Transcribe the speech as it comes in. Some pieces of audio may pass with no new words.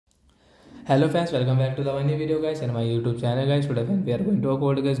Hello friends, welcome back to the new video guys and my YouTube channel guys. Today friends, we are going to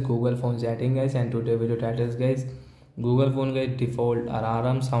upload guys Google phone setting guys, and today video title is guys Google phone guys default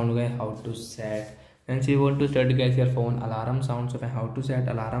alarm sound guys how to set. And you want to study guys your phone alarm sound, so how to set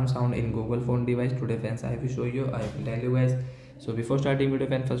alarm sound in Google phone device. Today friends, I will show you, I will tell you guys. So before starting video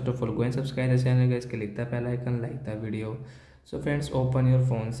friends, first of all go and subscribe the channel guys, click the bell icon, like the video. So friends, open your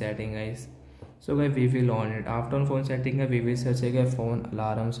phone setting guys. So guys, we will on it. After on phone setting we will search a phone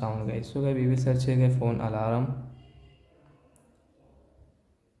alarm sound guys. So guys, we will search a phone alarm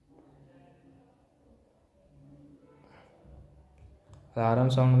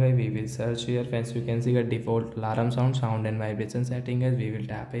sound guys. We will search here. Friends, you can see the default alarm sound and vibration setting guys. We will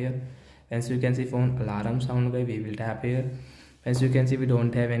tap here. Friends, you can see phone alarm sound guys. We will tap here. Friends, you can see we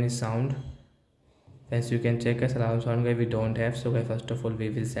don't have any sound. Friends, you can check as alarm sound guys, we don't have. So guys, first of all we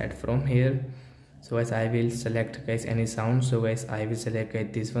will set from here. So guys, I will select guys any sound. So guys, I will select guys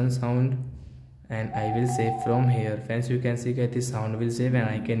this one sound and I will save from here. Friends, you can see guys this sound will save, and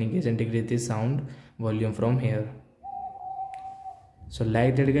I can increase and decrease this sound volume from here. So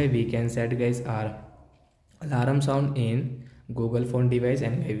like that guys, we can set guys our alarm sound in Google phone device,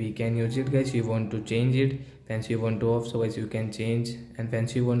 and we can use it guys. You want to change it, friends, you want to off, so guys you can change, and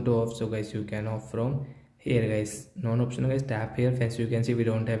friends you want to off, so guys you can off from here guys. Non option guys, tap here. Friends, you can see we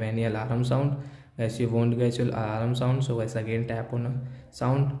don't have any alarm sound guys. You want guys your alarm sound, so guys again tap on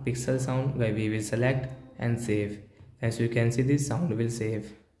sound, pixel sound guys, we will select and save. As you can see this sound will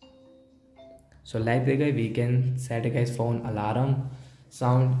save. So like that guys, we can set guys phone alarm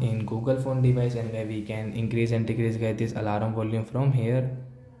sound in Google phone device, and we can increase and decrease guys this alarm volume from here,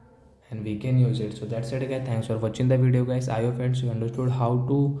 and we can use it. So that's it guys, thanks for watching the video guys. I hope friends you understood how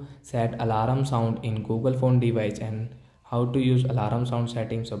to set alarm sound in Google phone device and how to use alarm sound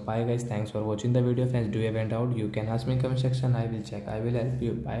settings. So bye guys, thanks for watching the video. Friends, do you have any doubt, you can ask me in comment section, I will check, I will help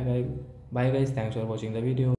you. Bye guys, thanks for watching the video.